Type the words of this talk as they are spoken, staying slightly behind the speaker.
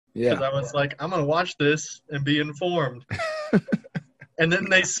because Yeah. I was like, I'm gonna watch this and be informed. And then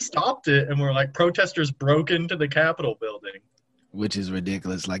they stopped it and were like, protesters broke into the Capitol building. Which is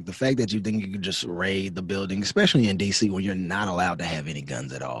ridiculous. Like the fact that you think you could just raid the building, especially in DC where you're not allowed to have any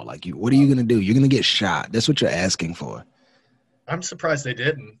guns at all. Like, what are you going to do? You're going to get shot. That's what you're asking for. I'm surprised they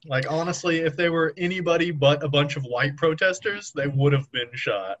didn't. Like, honestly, if they were anybody but a bunch of white protesters, they would have been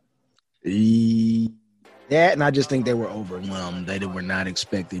shot. That, and I just think they were overwhelmed. They were not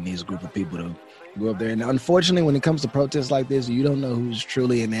expecting these group of people to go up there. And unfortunately, when it comes to protests like this, you don't know who's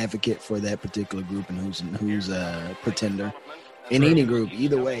truly an advocate for that particular group and who's a pretender. In any group,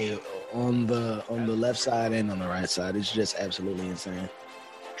 either way, on the left side and on the right side, it's just absolutely insane.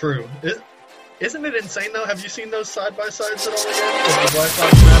 True. Isn't it insane though? Have you seen those side by sides at all again? With the Black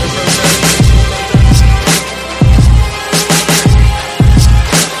Lives Matter protests?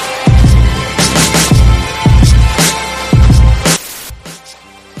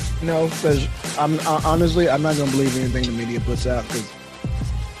 No, because honestly, I'm not gonna believe anything the media puts out because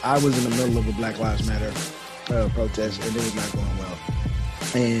I was in the middle of a Black Lives Matter protest and it was not going well.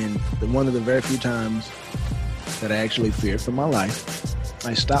 And one of the very few times that I actually feared for my life,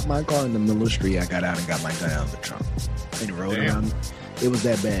 I stopped my car in the middle of the street. I got out and got my gun out of the trunk and rode around. It was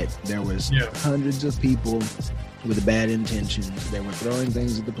that bad. There was hundreds of people with bad intentions. They were throwing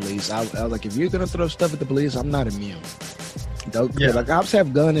things at the police. I was like, if you're going to throw stuff at the police, I'm not immune. Like, cops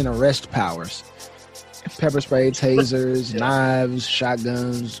have gun and arrest powers. Pepper spray, tasers, knives,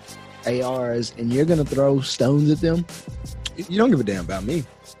 shotguns, ARs, and you're going to throw stones at them? You don't give a damn about me.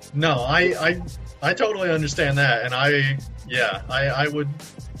 No, I totally understand that, and I would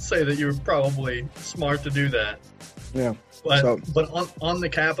say that you're probably smart to do that. Yeah. But on the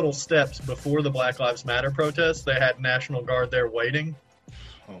Capitol steps before the Black Lives Matter protest, they had National Guard there waiting.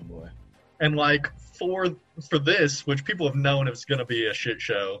 Oh boy. And like for this, which people have known is going to be a shit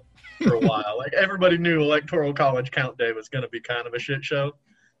show for a while. Like everybody knew Electoral College count day was going to be kind of a shit show.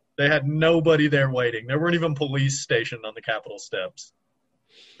 They had nobody there waiting. There weren't even police stationed on the Capitol steps.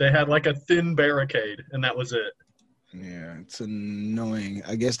 They had like a thin barricade, and that was it. Yeah, it's annoying.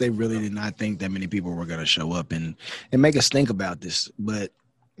 I guess they really did not think that many people were going to show up and make us think about this. But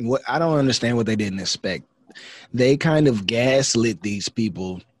what I don't understand what they didn't expect. They kind of gaslit these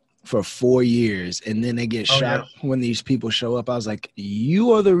people for 4 years, and then they get shot when these people show up. I was like,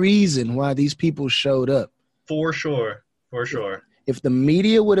 you are the reason why these people showed up. For sure. For sure. If the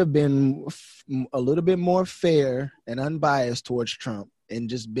media would have been a little bit more fair and unbiased towards Trump and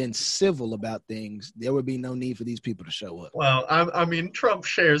just been civil about things, there would be no need for these people to show up. Well, I mean, Trump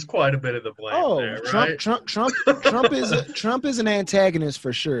shares quite a bit of the blame there, right? Trump is an antagonist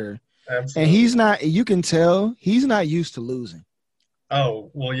for sure. Absolutely. And he's not, you can tell, he's not used to losing.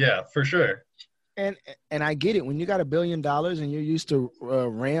 Oh, well, yeah, for sure. And I get it. When you got $1 billion and you're used to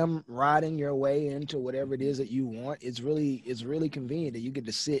ramrodding your way into whatever it is that you want, it's really convenient that you get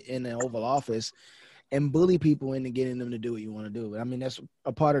to sit in the Oval Office and bully people into getting them to do what you want to do. I mean, that's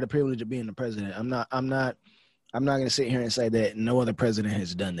a part of the privilege of being the president. I'm not going to sit here and say that no other president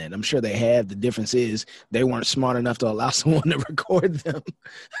has done that. I'm sure they have. The difference is they weren't smart enough to allow someone to record them.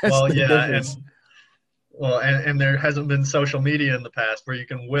 And there hasn't been social media in the past where you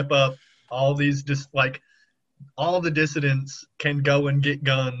can whip up all these all the dissidents can go and get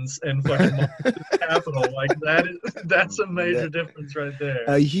guns and fucking the Capitol. Like that's a major difference right there.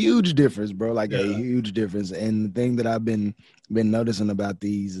 A huge difference, bro. A huge difference. And the thing that I've been noticing about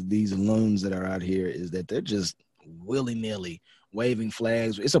these loons that are out here is that they're just willy-nilly waving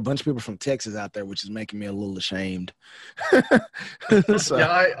flags. It's a bunch of people from Texas out there, which is making me a little ashamed.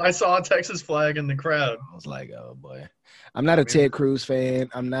 I saw a Texas flag in the crowd. I was like, oh boy. I'm not a Ted Cruz fan.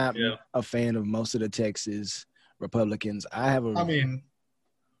 I'm not a fan of most of the Texas Republicans. You're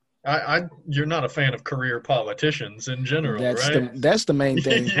not a fan of career politicians in general, right? That's the main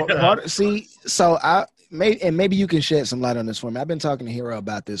thing. Maybe you can shed some light on this for me. I've been talking to Hero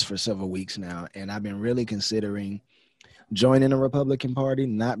about this for several weeks now, and I've been really considering joining the Republican Party,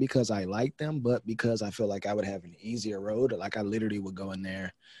 not because I like them, but because I feel like I would have an easier road. Like I literally would go in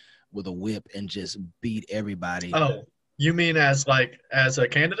there with a whip and just beat everybody. Oh, you mean as a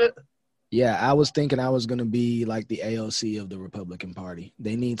candidate? Yeah, I was thinking I was going to be like the AOC of the Republican Party.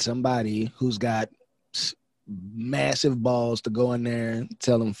 They need somebody who's got massive balls to go in there,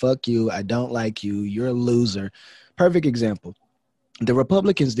 tell them, fuck you, I don't like you, you're a loser. Perfect example. The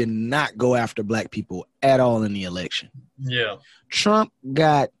Republicans did not go after black people at all in the election. Yeah. Trump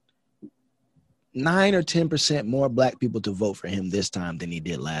got 9 or 10% more black people to vote for him this time than he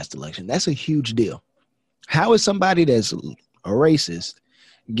did last election. That's a huge deal. How is somebody that's a racist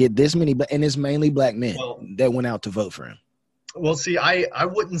get this many, and it's mainly black men that went out to vote for him? Well, see, I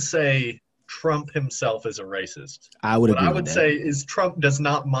wouldn't say Trump himself is a racist. I would What agree I with would that. say is Trump does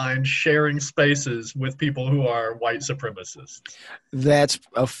not mind sharing spaces with people who are white supremacists. That's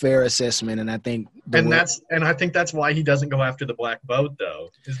a fair assessment, and I think the And way I think that's why he doesn't go after the black vote though,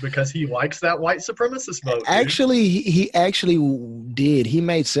 is because he likes that white supremacist vote, dude. actually he actually did. He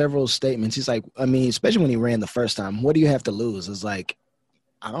made several statements. He's like, I mean, especially when he ran the first time. What do you have to lose? It's like,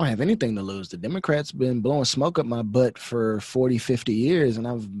 I don't have anything to lose. The Democrats been blowing smoke up my butt for 40, 50 years, and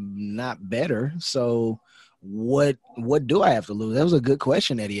I'm not better. So what do I have to lose? That was a good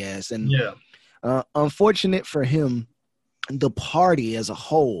question that he asked. And Yeah. unfortunate for him, the party as a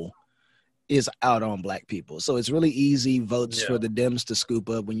whole is out on black people. So it's really easy votes for the Dems to scoop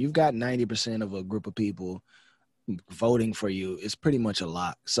up. When you've got 90% of a group of people voting for you, it's pretty much a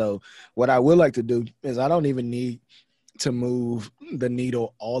lock. So what I would like to do is I don't even need to move the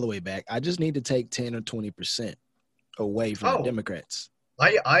needle all the way back. I just need to take 10 or 20% away from the Democrats.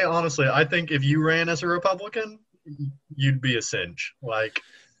 I honestly, I think if you ran as a Republican, you'd be a cinch. Like,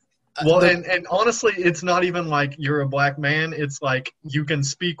 well, and honestly, it's not even like you're a black man. It's like you can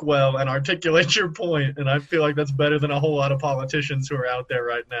speak well and articulate your point, and I feel like that's better than a whole lot of politicians who are out there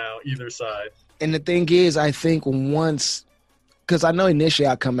right now, either side. And the thing is, I think once, because I know initially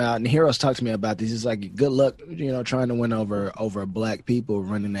I come out and Heroes talk to me about this. He's like, good luck, trying to win over black people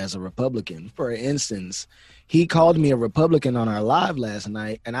running as a Republican. For instance, he called me a Republican on our live last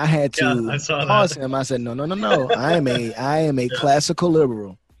night, and I had to pause him. I said, no. I am a classical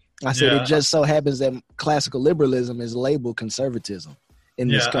liberal. I said, it just so happens that classical liberalism is labeled conservatism in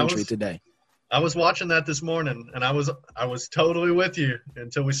this country today. I was watching that this morning, and I was totally with you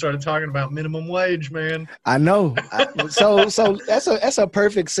until we started talking about minimum wage, man. I know. So that's a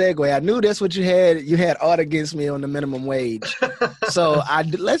perfect segue. I knew that's what you had. You had art against me on the minimum wage. So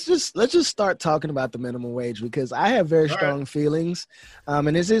let's just start talking about the minimum wage, because I have very strong feelings,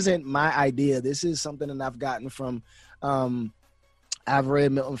 and this isn't my idea. This is something that I've gotten from. I've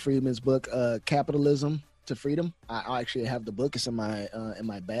read Milton Friedman's book, Capitalism to Freedom. I actually have the book. It's in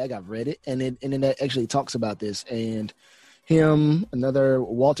my bag. I've read it, and it actually talks about this. And him, another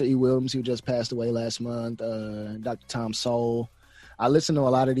Walter E. Williams, who just passed away last month, Dr. Tom Sowell. I listen to a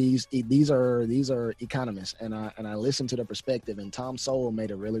lot of these. These are economists, and I listen to their perspective. And Tom Sowell made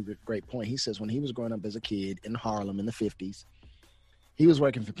a really great point. He says when he was growing up as a kid in Harlem in the 50s, he was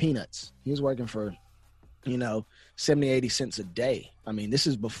working for peanuts. He was working for 70, 80 cents a day. I mean, this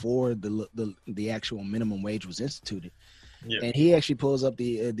is before the actual minimum wage was instituted. Yeah. And he actually pulls up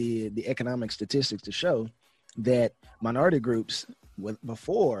the economic statistics to show that minority groups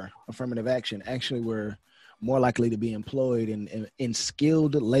before affirmative action actually were more likely to be employed in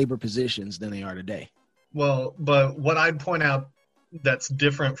skilled labor positions than they are today. Well, but what I'd point out that's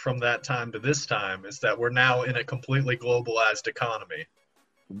different from that time to this time is that we're now in a completely globalized economy.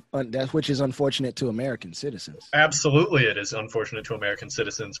 That which is unfortunate to American citizens. Absolutely, it is unfortunate to American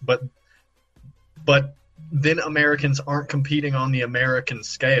citizens, but then Americans aren't competing on the American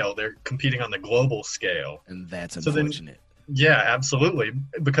scale; they're competing on the global scale, and that's unfortunate. Yeah, absolutely.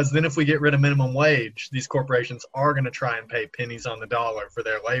 Because then, if we get rid of minimum wage, these corporations are going to try and pay pennies on the dollar for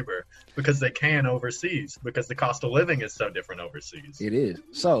their labor because they can overseas, because the cost of living is so different overseas. It is.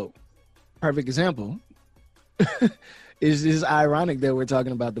 So, perfect example. It's ironic that we're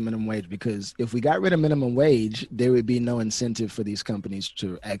talking about the minimum wage, because if we got rid of minimum wage, there would be no incentive for these companies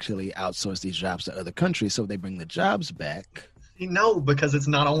to actually outsource these jobs to other countries, so they bring the jobs back. No, because it's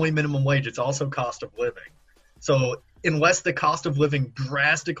not only minimum wage, it's also cost of living. So unless the cost of living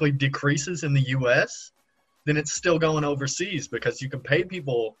drastically decreases in the U.S., then it's still going overseas, because you can pay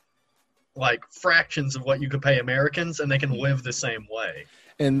people like fractions of what you could pay Americans, and they can live the same way.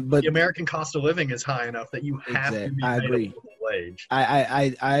 But the American cost of living is high enough that you have to be paid a living wage.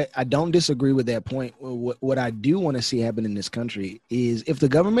 I don't disagree with that point. What I do want to see happen in this country is, if the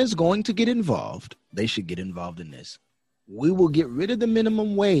government is going to get involved, they should get involved in this. We will get rid of the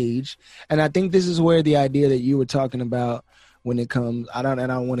minimum wage, and I think this is where the idea that you were talking about when it comes, I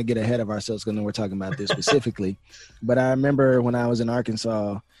don't want to get ahead of ourselves because I know we're talking about this specifically, but I remember when I was in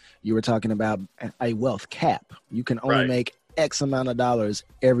Arkansas, you were talking about a wealth cap. You can only make X amount of dollars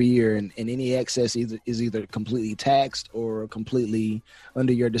every year, and any excess is either completely taxed or completely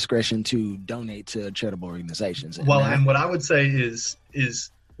under your discretion to donate to charitable organizations. And what I would say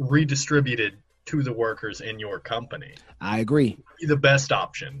is redistributed to the workers in your company. I agree. The best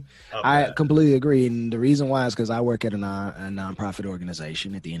option. I completely agree. And the reason why is because I work at a nonprofit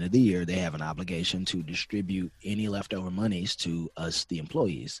organization. At the end of the year, they have an obligation to distribute any leftover monies to us, the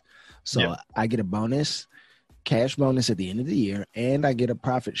employees. So I get a bonus, cash bonus at the end of the year, and I get a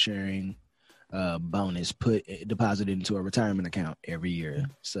profit sharing bonus deposited into a retirement account every year.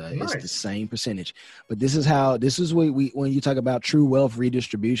 So Nice. it's the same percentage. But this is what when you talk about true wealth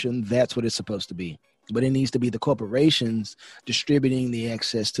redistribution, that's what it's supposed to be. But it needs to be the corporations distributing the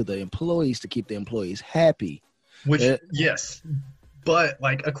excess to the employees to keep the employees happy. Which, yes, but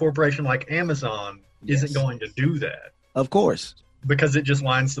like a corporation like Amazon isn't going to do that. Of course. Because it just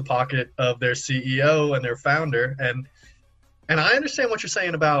lines the pocket of their CEO and their founder. And I understand what you're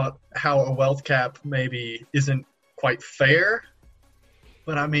saying about how a wealth cap maybe isn't quite fair.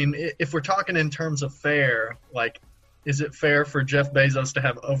 But I mean, if we're talking in terms of fair, like, is it fair for Jeff Bezos to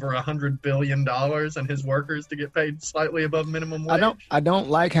have over $100 billion and his workers to get paid slightly above minimum wage? I don't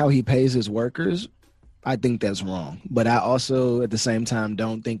like how he pays his workers. I think that's wrong. But I also, at the same time,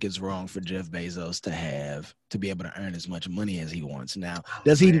 don't think it's wrong for Jeff Bezos to be able to earn as much money as he wants. Now,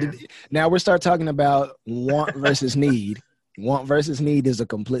 now we're start talking about want versus need. Want versus need is a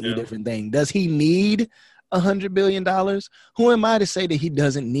completely different thing. Does he need $100 billion? Who am I to say that he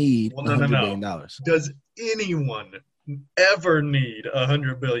doesn't need $100 billion? Does anyone ever need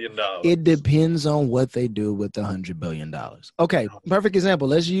 $100 billion? It depends on what they do with the $100 billion. Okay, perfect example.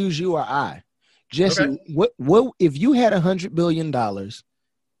 Let's use you or I. Jesse, what if you had $100 billion?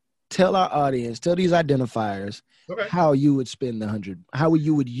 Tell our audience, tell these identifiers how you would spend how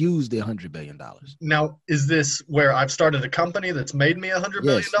you would use the $100 billion. Now, is this where I've started a company that's made me $100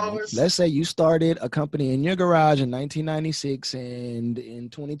 billion? Let's say you started a company in your garage in 1996, and in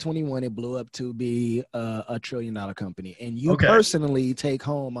 2021 it blew up to be a $1 trillion company, and you personally take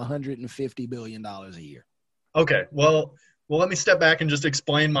home $150 billion a year. Okay, well, let me step back and just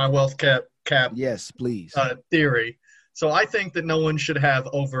explain my wealth cap. Yes, please. Theory. So I think that no one should have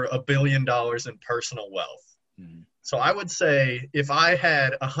over $1 billion in personal wealth. Mm-hmm. So I would say if I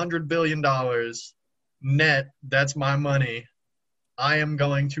had $100 billion net, that's my money, I am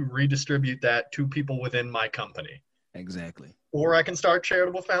going to redistribute that to people within my company. Exactly. Or I can start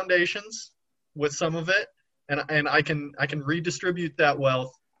charitable foundations with some of it, and I can redistribute that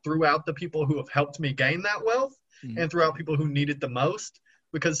wealth throughout the people who have helped me gain that wealth, mm-hmm. and throughout people who need it the most,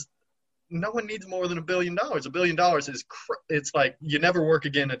 because no one needs more than $1 billion. $1 billion is it's like you never work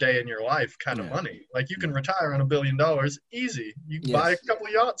again a day in your life kind of money. Like you can retire on $1 billion easy. You can buy a couple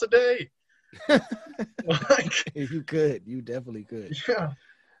of yachts a day. You could. You definitely could. Yeah.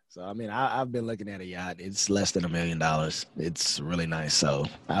 So I mean, I've been looking at a yacht. It's less than $1 million. It's really nice. So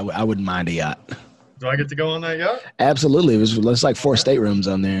I wouldn't mind a yacht. Do I get to go on that yacht? Absolutely. It's like 4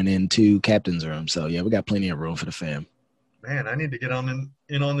 staterooms on there and then 2 captain's rooms. So yeah, we got plenty of room for the fam. Man, I need to get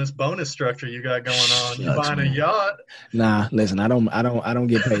in on this bonus structure you got going on. You buying a yacht? Nah, listen, I don't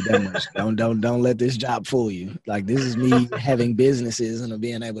get paid that much. Don't let this job fool you. Like, this is me having businesses and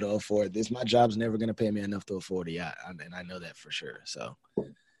being able to afford this. My job's never gonna pay me enough to afford a yacht, and I know that for sure. So,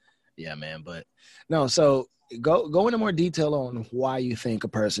 yeah, man. But no, so go into more detail on why you think a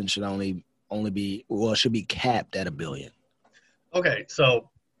person should should be capped at $1 billion. Okay,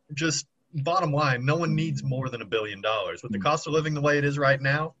 so just bottom line, no one needs more than $1 billion. With the cost of living the way it is right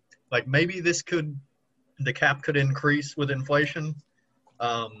now, like maybe the cap could increase with inflation.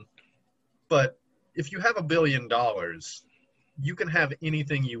 But if you have $1 billion, you can have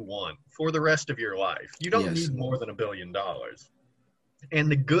anything you want for the rest of your life. You don't need more than $1 billion. And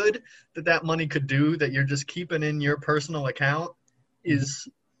the good that money could do that you're just keeping in your personal account is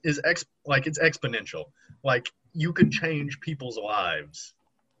it's exponential. Like you could change people's lives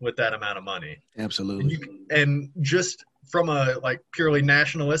with that amount of money. Absolutely. And just from a purely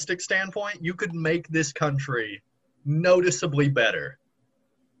nationalistic standpoint, you could make this country noticeably better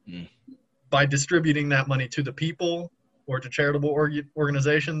by distributing that money to the people or to charitable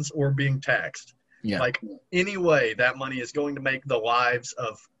organizations or being taxed. Yeah. Like any way that money is going to make the lives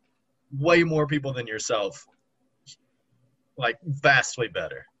of way more people than yourself vastly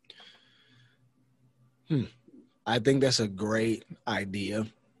better. I think that's a great idea.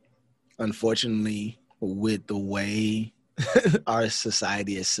 Unfortunately, with the way our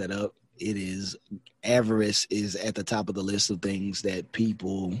society is set up, avarice is at the top of the list of things that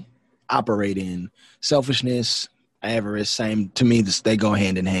people operate in. Selfishness, avarice, same to me, they go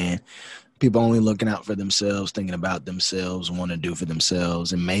hand in hand. People only looking out for themselves, thinking about themselves, want to do for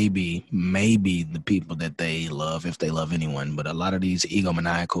themselves, and maybe the people that they love, if they love anyone. But a lot of these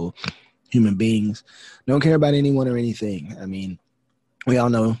egomaniacal human beings don't care about anyone or anything. I mean, we all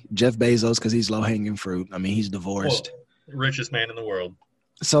know Jeff Bezos because he's low-hanging fruit. I mean, he's divorced. Richest man in the world.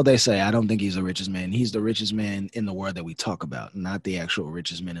 So they say. I don't think he's the richest man. He's the richest man in the world that we talk about, not the actual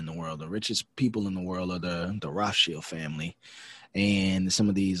richest men in the world. The richest people in the world are the Rothschild family and some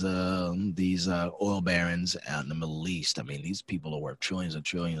of these oil barons out in the Middle East. I mean, these people are worth trillions and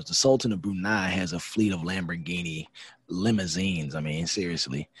trillions. The Sultan of Brunei has a fleet of Lamborghini limousines. I mean,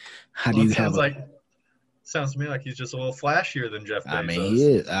 seriously, how do you have? Sounds to me like he's just a little flashier than Jeff Bezos. I mean, he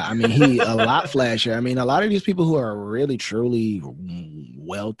is. I mean, he a lot flashier. I mean, a lot of these people who are really, truly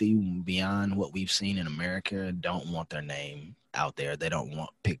wealthy beyond what we've seen in America don't want their name out there. They don't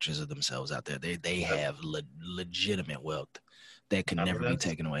want pictures of themselves out there. They have legitimate wealth that can never be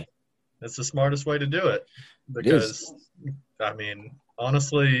taken away. That's the smartest way to do it. Because, I mean,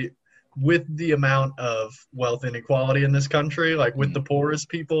 honestly, with the amount of wealth inequality in this country, like with the poorest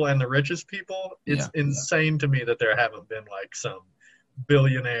people and the richest people, it's insane to me that there haven't been like some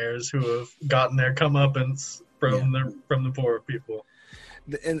billionaires who have gotten their comeuppance from the poor people.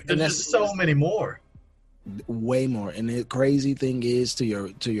 And there's just so many more. Way more. And the crazy thing is, to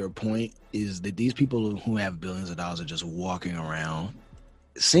your point, is that these people who have billions of dollars are just walking around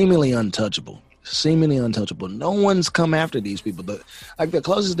seemingly untouchable. No one's come after these people. But like the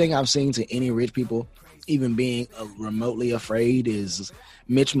closest thing I've seen to any rich people even being remotely afraid is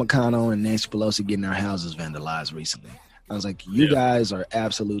Mitch McConnell and Nancy Pelosi getting their houses vandalized recently. I was like, you guys are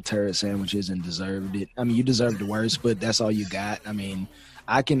absolute terrorist sandwiches and deserved it. I mean, you deserve the worst, but that's all you got. I mean,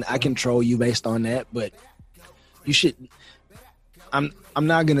 I can troll you based on that, but you should. I'm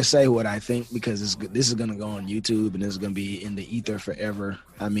not gonna say what I think because this is gonna go on YouTube and this is gonna be in the ether forever.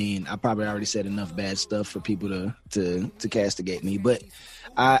 I mean, I probably already said enough bad stuff for people to castigate me, but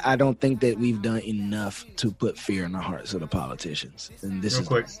I don't think that we've done enough to put fear in the hearts of the politicians. And this Real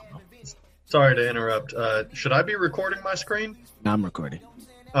quick, sorry to interrupt. Should I be recording my screen? No, I'm recording.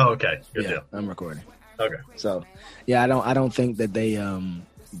 Oh, okay, good deal. I'm recording. Okay. So, yeah, I don't think that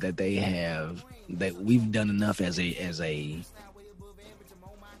that we've done enough as a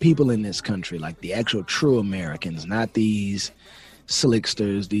people in this country, like the actual true Americans, not these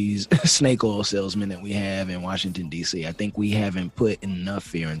slicksters, these snake oil salesmen that we have in Washington, D.C. I think we haven't put enough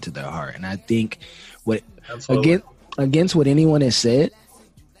fear into their heart. And I think against what anyone has said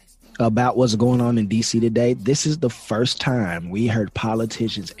about what's going on in D.C. today, this is the first time we heard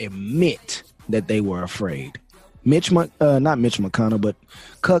politicians admit that they were afraid. Not Mitch McConnell, but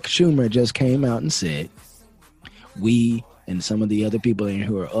Chuck Schumer just came out and said, we and some of the other people in here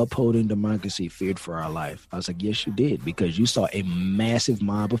who are upholding democracy feared for our life. I was like, yes, you did, because you saw a massive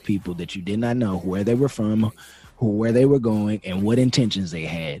mob of people that you did not know where they were from, where they were going, and what intentions they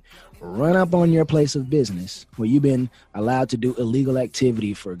had. Run up on your place of business where you've been allowed to do illegal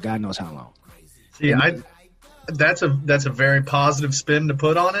activity for God knows how long. See, that's a very positive spin to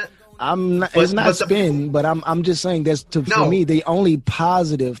put on it. It's not spin, but I'm just saying that's for me the only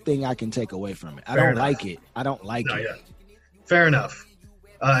positive thing I can take away from it. I don't like it. Yeah. Fair enough.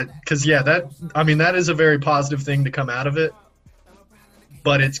 Because that is a very positive thing to come out of it,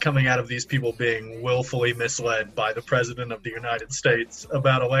 but it's coming out of these people being willfully misled by the President of the United States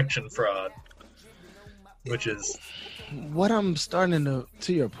about election fraud, which is what I'm starting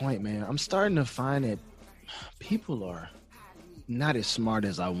to your point, man. I'm starting to find that people are not as smart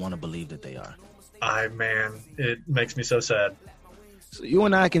as I want to believe that they are. It makes me so sad. So you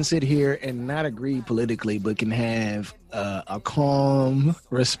and I can sit here and not agree politically, but can have a calm,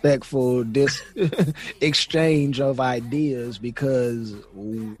 respectful exchange of ideas because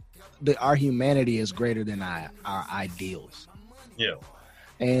our humanity is greater than our ideals. Yeah.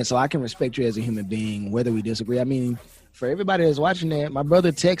 And so I can respect you as a human being, whether we disagree. I mean, for everybody that's watching that, my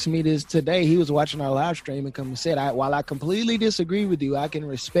brother texted me this today. He was watching our live stream and come and said, while I completely disagree with you, I can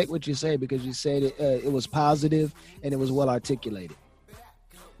respect what you say because you said it was positive and it was well articulated.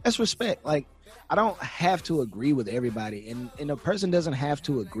 That's respect. Like, I don't have to agree with everybody, and a person doesn't have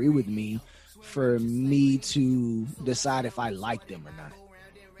to agree with me for me to decide if I like them or not.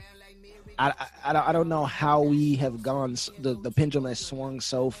 I don't know how we have gone. The pendulum has swung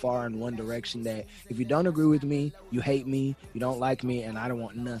so far in one direction that if you don't agree with me, you hate me, you don't like me, and I don't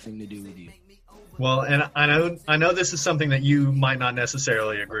want nothing to do with you. Well, and I know this is something that you might not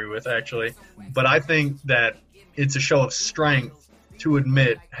necessarily agree with, actually, but I think that it's a show of strength to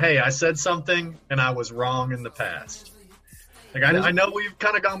admit, hey, I said something and I was wrong in the past. Like I know we've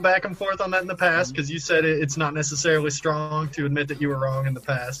kind of gone back and forth on that in the past because you said it's not necessarily strong to admit that you were wrong in the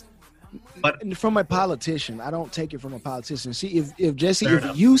past. But from a politician, I don't take it from a politician. See, if Jesse,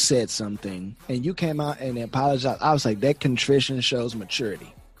 if you said something and you came out and apologized, I was like, that contrition shows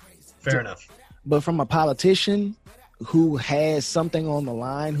maturity. Fair enough. But from a politician who has something on the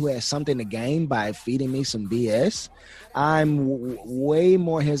line, who has something to gain by feeding me some BS, I'm way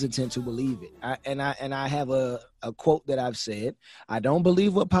more hesitant to believe it. I have a quote that I've said: I don't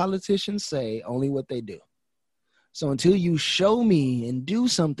believe what politicians say, only what they do. So until you show me and do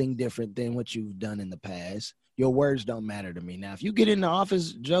something different than what you've done in the past, your words don't matter to me. Now, if you get into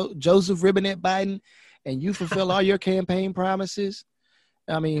office, Joseph Robinette Biden, and you fulfill all your campaign promises,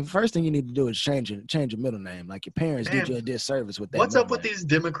 I mean, first thing you need to do is change your middle name. Like, your parents did you a disservice with that. What's up with these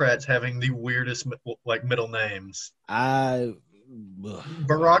Democrats having the weirdest like middle names? Barack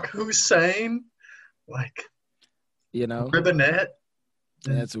Hussein, like, you know, Ribonette.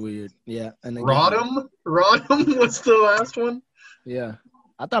 That's weird. Yeah. And again, Rodham was the last one. Yeah,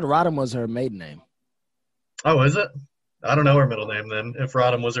 I thought Rodham was her maiden name. Oh, is it? I don't know her middle name then. If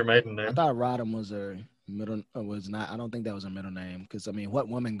Rodham was her maiden name, I thought Rodham was her middle. Was not. I don't think that was her middle name, because I mean, what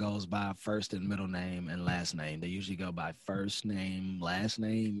woman goes by first and middle name and last name? They usually go by first name, last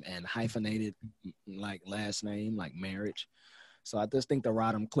name, and hyphenated like last name, like marriage. So I just think the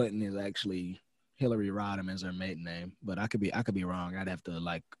Rodham Clinton is actually Hillary Rodham is her maiden name, but I could be wrong. I'd have to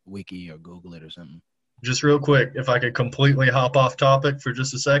like wiki or Google it or something. Just real quick, if I could completely hop off topic for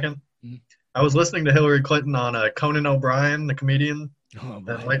just a second. Mm-hmm. I was listening to Hillary Clinton on Conan O'Brien, the comedian,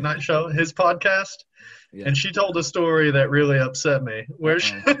 the late night show, his podcast, and she told a story that really upset me, where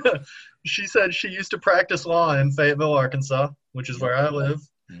she said she used to practice law in Fayetteville, Arkansas, which is where I live,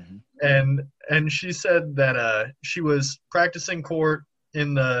 and she said that she was practicing court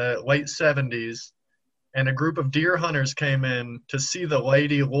in the late 70s, and a group of deer hunters came in to see the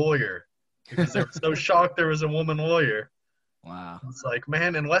lady lawyer because they were so shocked there was a woman lawyer. Wow. It's like,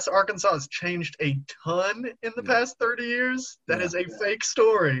 man, unless Arkansas has changed a ton in the past 30 years, that is a fake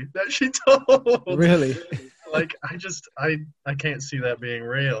story that she told. Really? Like, I can't see that being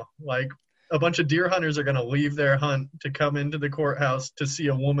real. Like, a bunch of deer hunters are going to leave their hunt to come into the courthouse to see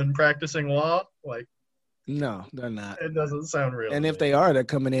a woman practicing law? Like, no, they're not. It doesn't sound real. And if they are, they're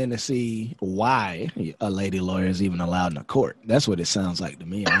coming in to see why a lady lawyer is even allowed in a court. That's what it sounds like to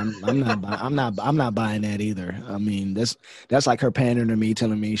me. I'm not buying that either. I mean, that's like her pandering to me,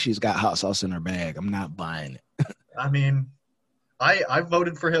 telling me she's got hot sauce in her bag. I'm not buying it. I mean, I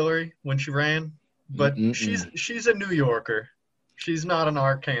voted for Hillary when she ran, but she's a New Yorker. She's not an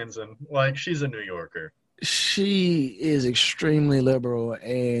Arkansan. Like, she's a New Yorker. She is extremely liberal,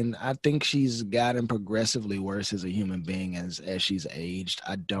 and I think she's gotten progressively worse as a human being as she's aged.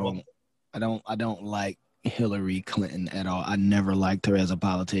 I don't like Hillary Clinton at all. I never liked her as a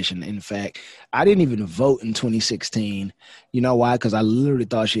politician. In fact, I didn't even vote in 2016. You know why? Because I literally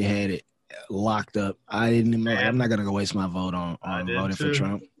thought she had it locked up. I'm not gonna go waste my vote on voting for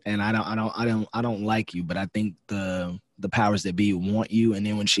Trump. And I don't like you, but I think the powers that be want you. And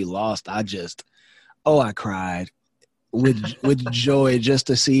then when she lost, I cried with joy just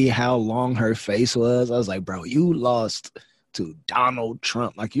to see how long her face was. I was like, bro, you lost to Donald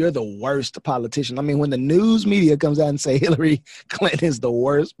Trump. Like, you're the worst politician. I mean, when the news media comes out and say Hillary Clinton is the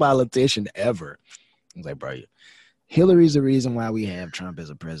worst politician ever, I was like, bro, Hillary's the reason why we have Trump as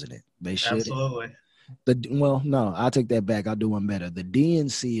a president. They should. Absolutely. No, I'll take that back. I'll do one better. The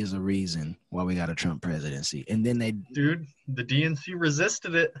DNC is a reason why we got a Trump presidency. And then the DNC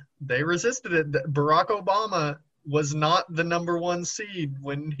resisted it. They resisted it. Barack Obama was not the number one seed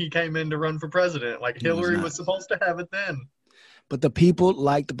when he came in to run for president. Like, Hillary was supposed to have it then. But the people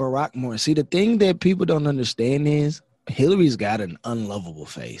liked Barack more. See, the thing that people don't understand is Hillary's got an unlovable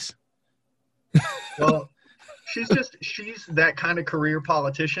face. Well, she's that kind of career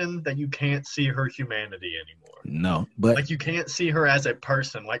politician that you can't see her humanity anymore. No, but like, you can't see her as a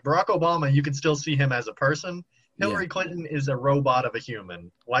person. Like, Barack Obama, you can still see him as a person. Hillary Clinton is a robot of a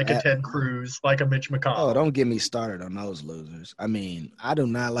human, like a Ted Cruz, like a Mitch McConnell. Oh, don't get me started on those losers. I mean, I do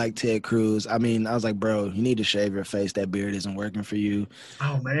not like Ted Cruz. I mean, I was like, bro, you need to shave your face. That beard isn't working for you.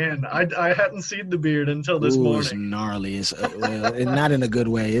 Oh, man. I hadn't seen the beard until this morning. It's gnarly. It's not in a good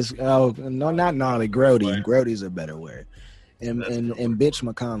way. No, not gnarly. Grody. Grody's a better word. And bitch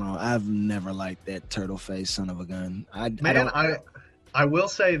McConnell, I've never liked that turtle face son of a gun. I will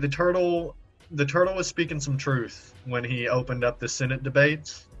say the turtle was speaking some truth when he opened up the Senate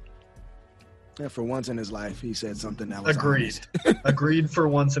debates. Yeah, for once in his life, he said something that was honest. Agreed for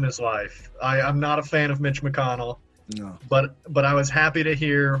once in his life. I'm not a fan of Mitch McConnell. No. But I was happy to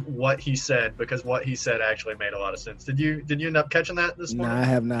hear what he said, because what he said actually made a lot of sense. Did you end up catching that this morning? No, I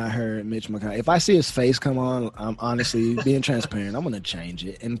have not heard Mitch McConnell. If I see his face come on, I'm honestly being transparent. I'm going to change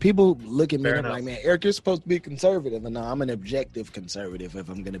it. And people look at me and I'm like, man, Eric, you're supposed to be conservative. And no, I'm an objective conservative if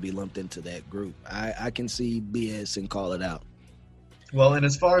I'm going to be lumped into that group. I can see BS and call it out. Well, and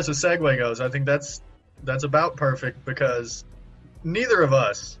as far as the segue goes, I think that's That's about perfect because neither of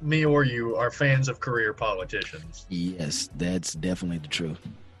us, me or you, are fans of career politicians. Yes, that's definitely the truth.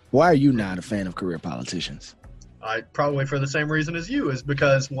 Why are you not a fan of career politicians? I probably for the same reason as you, is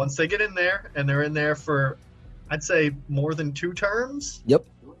because once they get in there and they're in there for, I'd say, more than 2 terms, Yep.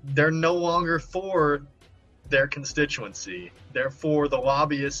 they're no longer for their constituency. They're for the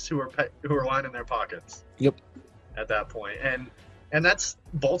lobbyists who are lining their pockets. Yep. At that point, and that's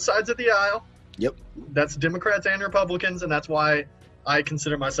both sides of the aisle. Yep. That's Democrats and Republicans, and that's why I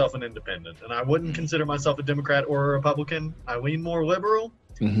consider myself an independent. And I wouldn't consider myself a Democrat or a Republican. I lean more liberal,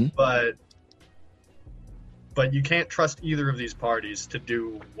 but you can't trust either of these parties to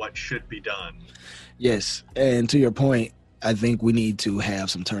do what should be done. Yes, and to your point, I think we need to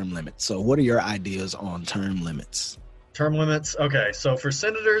have some term limits. So what are your ideas on term limits? Term limits. Okay, so for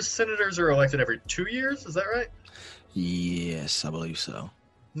senators are elected every 2 years. Is that right? Yes, I believe so.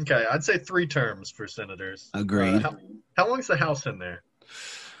 Okay, I'd say 3 terms for senators. Agreed. How long's the House in there?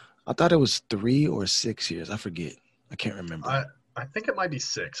 I thought it was 3 or 6 years. I forget. I can't remember. I think it might be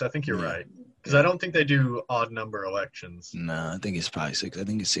 6. I think you're right. Because I don't think they do odd number elections. No, I think it's probably 6. I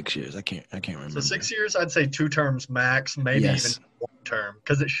think it's 6 years. I can't remember. So 6 years, I'd say 2 terms max, maybe even 1 term.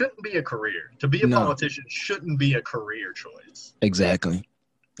 Because it shouldn't be a career. To be a politician shouldn't be a career choice. Exactly.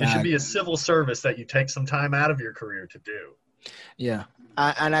 It should be a civil service that you take some time out of your career to do. Yeah.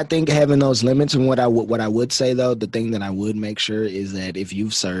 I think having those limits, and what I would say though, the thing that I would make sure is that if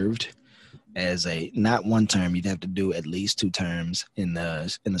you've served as not 1 term, you'd have to do at least 2 terms in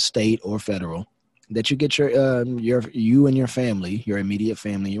the state or federal, that you get you and your family, your immediate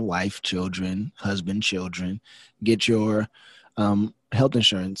family, your wife, children, husband, children, get your health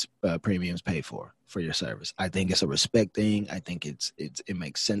insurance premiums paid for your service. I think it's a respect thing. I think it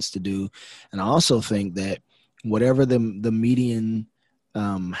makes sense to do, and I also think that whatever the median,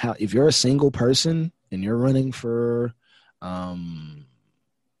 if you're a single person and you're running for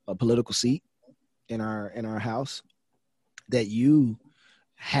a political seat in our house, that you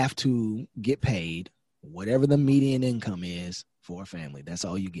have to get paid whatever the median income is for a family. That's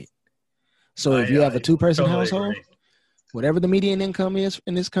all you get. So if you have a 2-person household, whatever the median income is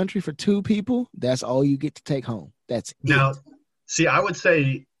in this country for 2 people, that's all you get to take home. That's now, see, I would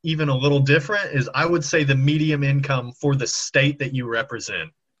say even a little different is I would say the median income for the state that you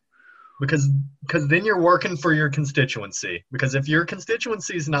represent. Because then you're working for your constituency. Because if your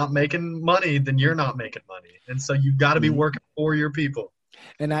constituency is not making money, then you're not making money. And so you've got to be working for your people.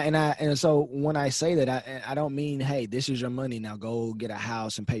 And so when I say that, I don't mean, hey, this is your money, now go get a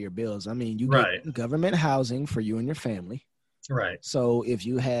house and pay your bills. I mean, you get government housing for you and your family. Right. So if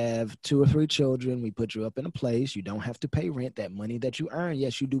you have 2 or 3 children, we put you up in a place. You don't have to pay rent. That money that you earn,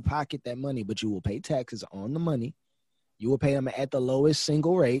 yes, you do pocket that money, but you will pay taxes on the money. You will pay them at the lowest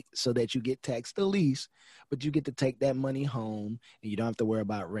single rate so that you get taxed the least, but you get to take that money home and you don't have to worry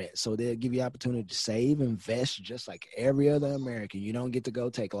about rent. So they'll give you opportunity to save, invest just like every other American. You don't get to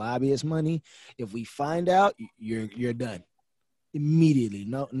go take lobbyist money. If we find out, you're done immediately.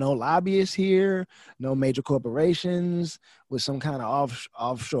 No lobbyists here, no major corporations with some kind of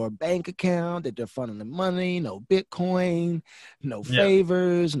offshore bank account that they're funneling money, no Bitcoin, no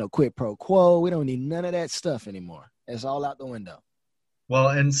favors, no quid pro quo. We don't need none of that stuff anymore. It's all out the window. Well,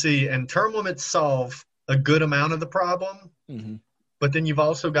 and term limits solve a good amount of the problem, but then you've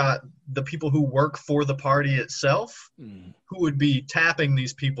also got the people who work for the party itself who would be tapping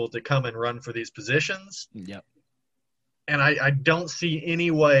these people to come and run for these positions. Yep. And I don't see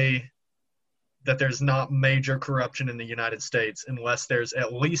any way that there's not major corruption in the United States unless there's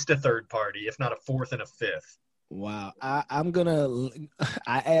at least a 3rd party, if not a 4th and a 5th. Wow. I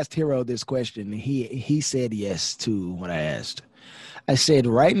asked Hero this question. He said yes to what I asked. I said,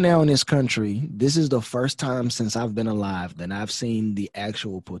 right now in this country, this is the first time since I've been alive that I've seen the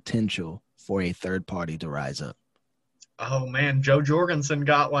actual potential for a 3rd party to rise up. Oh man, Jo Jorgensen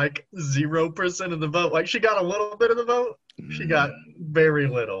got like 0% of the vote. Like she got a little bit of the vote. She got very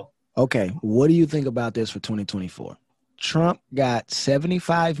little. Okay. What do you think about this for 2024? Trump got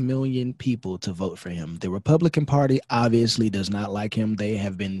 75 million people to vote for him. The Republican Party obviously does not like him. They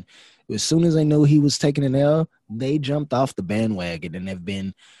have been, as soon as they knew he was taking an L, they jumped off the bandwagon and have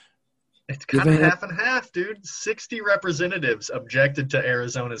been. It's kind of half and half, dude. 60 representatives objected to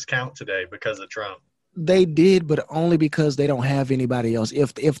Arizona's count today because of Trump. They did, but only because they don't have anybody else.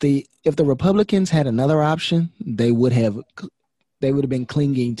 If the Republicans had another option, they would have been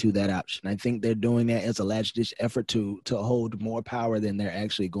clinging to that option. I think they're doing that as a last-ditch effort to hold more power than they're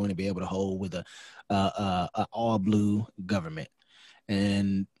actually going to be able to hold with a all-blue government.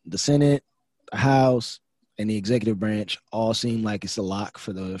 And the Senate, the House, and the executive branch all seem like it's a lock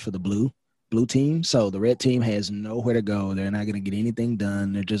for the blue. blue team. So the red team has nowhere to go. They're not going to get anything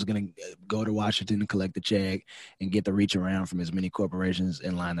done. They're just going to go to Washington and collect the check and get the reach around from as many corporations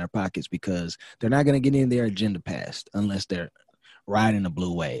and line their pockets because they're not going to get any of their agenda passed unless they're riding a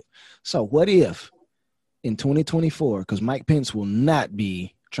blue wave. So what if in 2024, because Mike Pence will not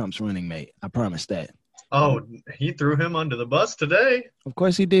be Trump's running mate. I promise that. Oh, he threw him under the bus today. Of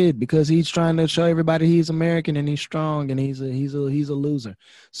course he did, because he's trying to show everybody he's American and he's strong and he's a loser.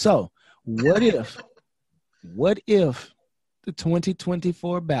 So what if the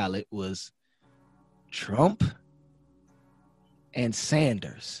 2024 ballot was Trump and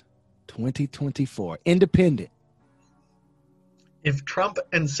Sanders, 2024, independent? If Trump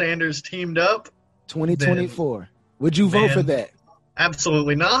and Sanders teamed up, 2024, would you vote for that?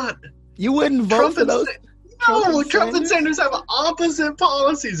 Absolutely not. You wouldn't vote for those? No, Trump and Sanders have opposite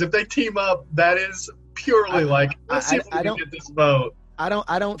policies. If they team up, that is purely let's see if we can get this vote. I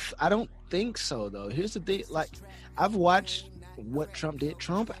don't think so though. Here's the thing: I've watched what Trump did.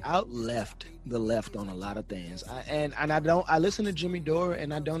 Trump outleft the left on a lot of things. I listen to Jimmy Dore,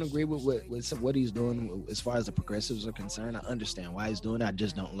 and I don't agree with what he's doing as far as the progressives are concerned. I understand why he's doing it. I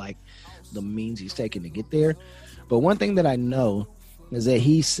just don't like the means he's taking to get there. But one thing that I know is that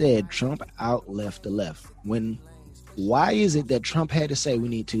he said Trump outleft the left. Why is it that Trump had to say we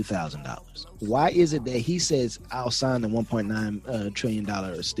need $2,000? Why is it that he says I'll sign the $1.9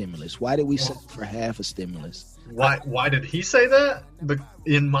 trillion stimulus? Why did we settle for half a stimulus? Why did he say that?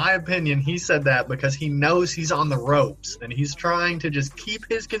 In my opinion, he said that because he knows he's on the ropes and he's trying to just keep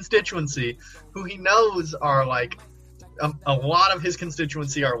his constituency, who he knows are a lot of his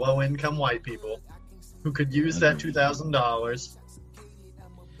constituency are low-income white people who could use that $2,000.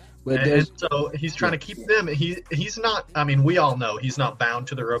 And so he's trying to keep them. He's not. I mean, we all know he's not bound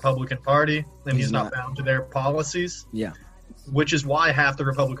to the Republican Party, and he's not bound to their policies. Yeah, which is why half the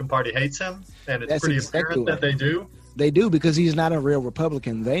Republican Party hates him, and it's pretty apparent that they do. They do, because he's not a real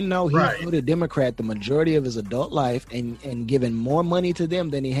Republican. They know he voted Democrat the majority of his adult life and given more money to them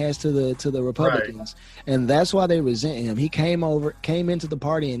than he has to the Republicans. Right. And that's why they resent him. He came into the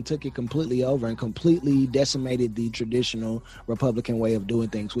party and took it completely over and completely decimated the traditional Republican way of doing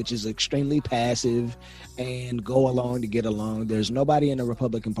things, which is extremely passive and go along to get along. There's nobody in the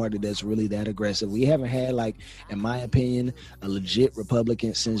Republican Party that's really that aggressive. We haven't had, in my opinion, a legit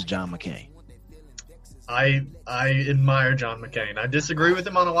Republican since John McCain. I admire John McCain. I disagree with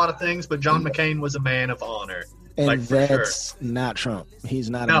him on a lot of things, but John McCain was a man of honor. And that's not Trump. He's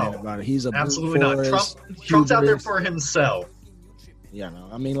not a man of honor. He's absolutely not. Trump's out there for himself. Yeah, no.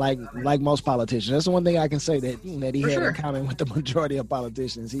 I mean, like most politicians. That's the one thing I can say that he had in common with the majority of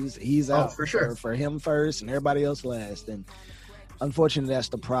politicians. He's out for him first and everybody else last. And unfortunately, that's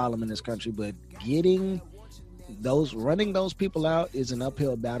the problem in this country. But running those people out is an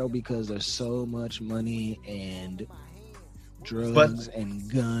uphill battle because there's so much money and drugs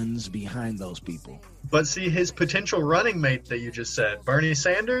and guns behind those people. But see, his potential running mate that you just said, Bernie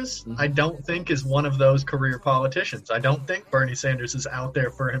Sanders, I don't think is one of those career politicians. I don't think Bernie Sanders is out there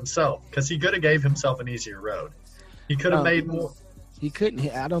for himself, because he could have gave himself an easier road. He could have made more. He couldn't.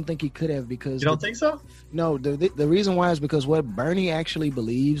 I don't think he could have, because... You don't think so? No, the reason why is because what Bernie actually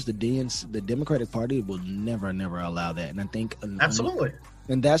believes, the Democratic Party will never allow that. And I think... Absolutely.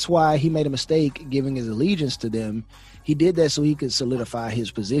 And that's why he made a mistake giving his allegiance to them. He did that so he could solidify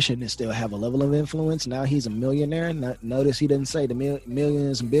his position and still have a level of influence. Now he's a millionaire. Notice he doesn't say the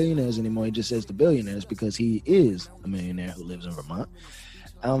millions and billionaires anymore. He just says the billionaires, because he is a millionaire who lives in Vermont.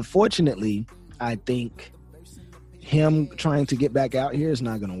 Unfortunately, I think him trying to get back out here is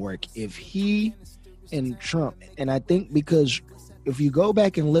not going to work. If he and Trump, and I think because if you go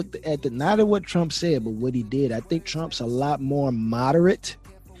back and look at not at what Trump said, but what he did, I think Trump's a lot more moderate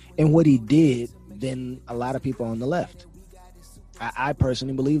in what he did than a lot of people on the left. I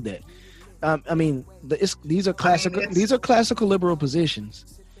personally believe that. I mean, these are classical liberal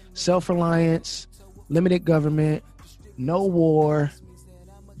positions: self-reliance, limited government, no war,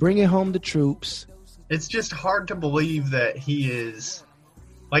 bringing home the troops. It's just hard to believe that he is,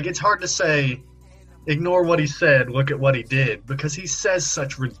 it's hard to say, ignore what he said, look at what he did, because he says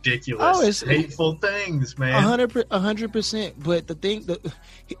such ridiculous, hateful things, man. 100%. But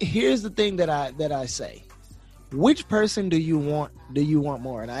here's the thing that I say: which person do you want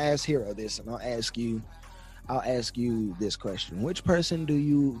more? And I asked Hero this, and I'll ask you this question: which person do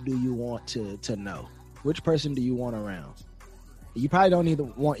you want to know? Which person do you want around? You probably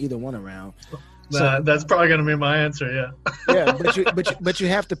don't want either one around. So, that's probably going to be my answer. Yeah. Yeah, but you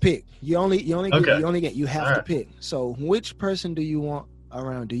have to pick. You have to pick. So which person do you want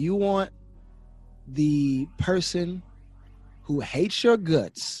around? Do you want the person who hates your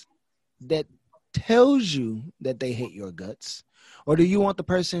guts that tells you that they hate your guts? Or do you want the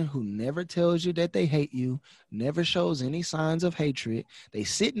person who never tells you that they hate you, never shows any signs of hatred? They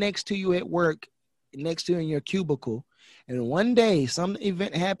sit next to you at work, next to you in your cubicle, and one day some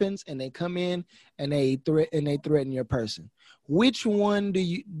event happens and they come in and they threaten your person. Which one do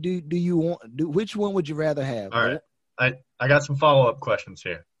you want? Which one would you rather have? All right. I got some follow-up questions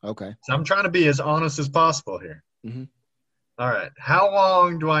here. Okay. So I'm trying to be as honest as possible here. Mm-hmm. All right. How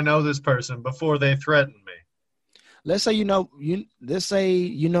long do I know this person before they threaten me? Let's say let's say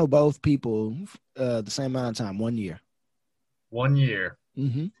you know both people the same amount of time, 1 year. 1 year.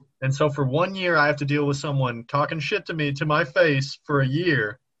 Mm-hmm. And so for 1 year, I have to deal with someone talking shit to me to my face for a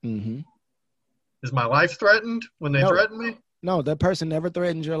year. Mm-hmm. Is my life threatened when they threaten me? No, that person never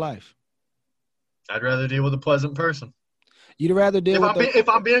threatens your life. I'd rather deal with a pleasant person. You'd rather deal if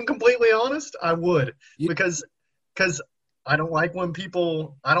I'm being completely honest, I would. Because I don't like when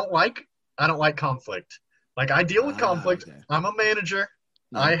people – I don't like conflict. Like, I deal with conflict. Okay. I'm a manager.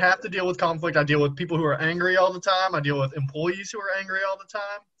 No. I have to deal with conflict. I deal with people who are angry all the time. I deal with employees who are angry all the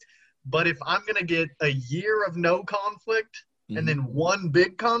time. But if I'm going to get a year of no conflict and then one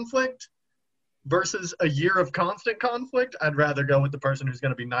big conflict versus a year of constant conflict, I'd rather go with the person who's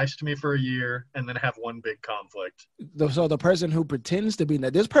going to be nice to me for a year and then have one big conflict. So the person who pretends to be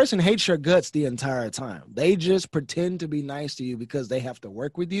nice, this person hates your guts the entire time. They just pretend to be nice to you because they have to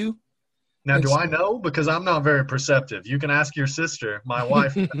work with you. Now, do I know? Because I'm not very perceptive. You can ask your sister, my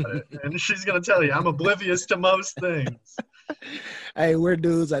wife, about it, and she's going to tell you I'm oblivious to most things. Hey, we're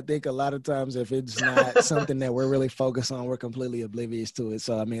dudes. I think a lot of times if it's not something that we're really focused on, we're completely oblivious to it.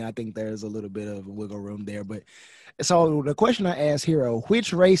 So, I mean, I think there's a little bit of wiggle room there. But so the question I asked Hero,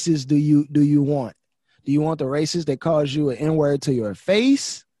 which races do you want? Do you want the races that cause you an N-word to your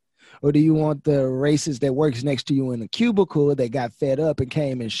face? Or do you want the racist that works next to you in the cubicle that got fed up and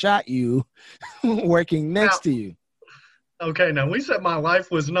came and shot you working next to you? Okay, now we said my life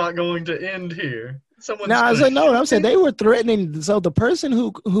was not going to end here. I said no. I'm saying they were threatening. So the person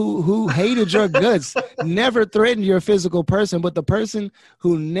who hated your guts never threatened your physical person, but the person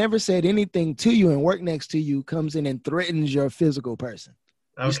who never said anything to you and worked next to you comes in and threatens your physical person.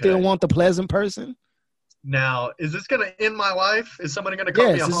 Okay. You still want the pleasant person? Now, is this going to end my life? Is somebody going to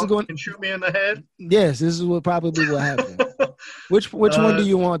call me a honk and shoot me in the head? Yes, this is what probably will happen. Which one do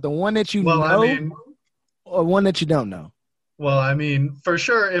you want? The one that you know or one that you don't know? Well, I mean, for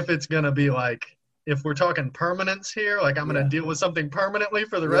sure, if it's going to be like, if we're talking permanence here, like I'm going to deal with something permanently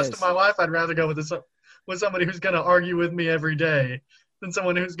for the rest of my life, I'd rather go with somebody who's going to argue with me every day than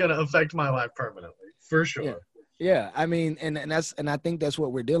someone who's going to affect my life permanently, for sure. Yeah. Yeah, I mean, and I think that's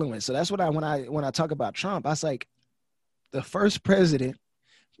what we're dealing with. So that's what when I talk about Trump, I was like, the first president,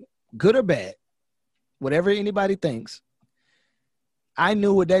 good or bad, whatever anybody thinks, I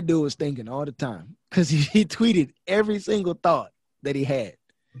knew what that dude was thinking all the time because he tweeted every single thought that he had.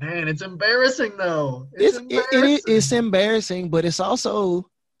 Man, it's embarrassing though. It's embarrassing, but it's also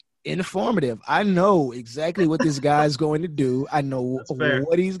informative. I know exactly what this guy's going to do. I know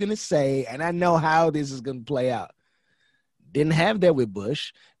what he's going to say, and I know how this is going to play out. Didn't have that with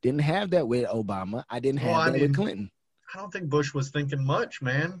Bush. Didn't have that with Obama. I didn't have that with Clinton. I don't think Bush was thinking much,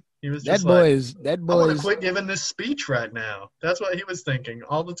 man. He was just I want to quit giving this speech right now. That's what he was thinking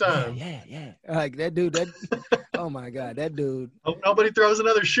all the time. Yeah. Like that dude. Oh my God, that dude. Hope nobody throws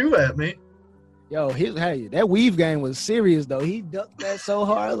another shoe at me. Yo, that weave game was serious though. He ducked that so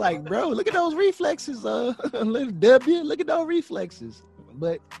hard, like, bro, look at those reflexes, little W. Look at those reflexes.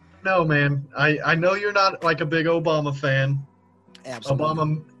 But no, man, I know you're not like a big Obama fan.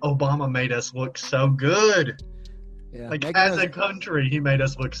 Absolutely. Obama made us look so good. Yeah, like as a country, he made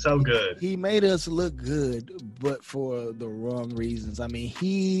us look so good. He made us look good, but for the wrong reasons. I mean,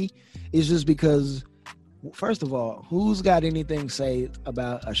 he is just because. First of all, who's got anything to say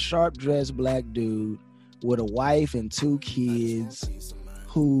about a sharp-dressed black dude with a wife and 2 kids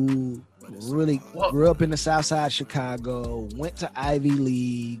who really grew up in the South Side of Chicago, went to Ivy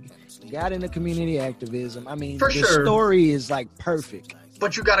League, got into community activism? I mean, the story is like perfect.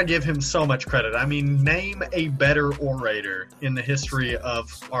 But you got to give him so much credit. I mean, name a better orator in the history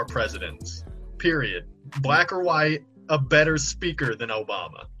of our presidents, period. Black or white, a better speaker than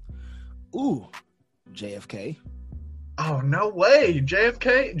Obama. Ooh. JFK. Oh, no way.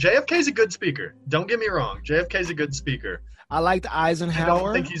 JFK's a good speaker. Don't get me wrong. JFK's a good speaker. I liked Eisenhower. I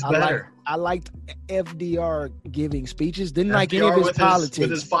don't think he's better. I liked FDR giving speeches. Didn't like any of his politics. With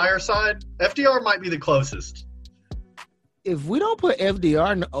his fireside, FDR might be the closest. If we don't put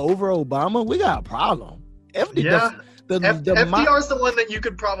FDR over Obama, we got a problem. The FDR's the one that you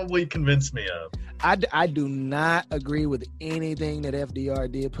could probably convince me of. I do not agree with anything that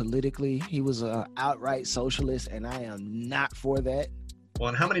FDR did politically. He was an outright socialist, and I am not for that. Well,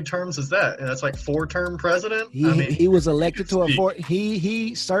 and how many terms is that? That's like 4-term president? He was elected to a fourth.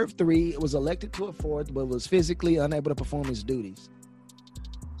 He served 3, was elected to a 4th, but was physically unable to perform his duties.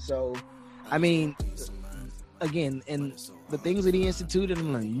 So, I mean, again, and the things that he instituted,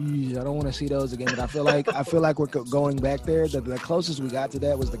 I'm like, I don't want to see those again. But I feel like we're going back there. The closest we got to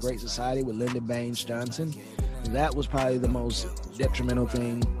that was the Great Society with Lyndon Baines Johnson. That was probably the most detrimental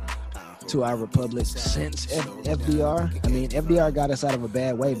thing to our republic since FDR. I mean, FDR got us out of a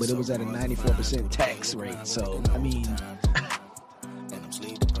bad way, but it was at a 94% tax rate. So, I mean,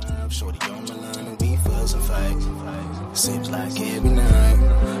 seems like every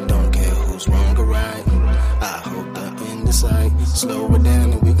night, don't care who's wrong or right. I hope the end is sight. Slow it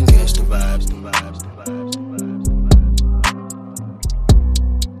down and we can catch the vibes.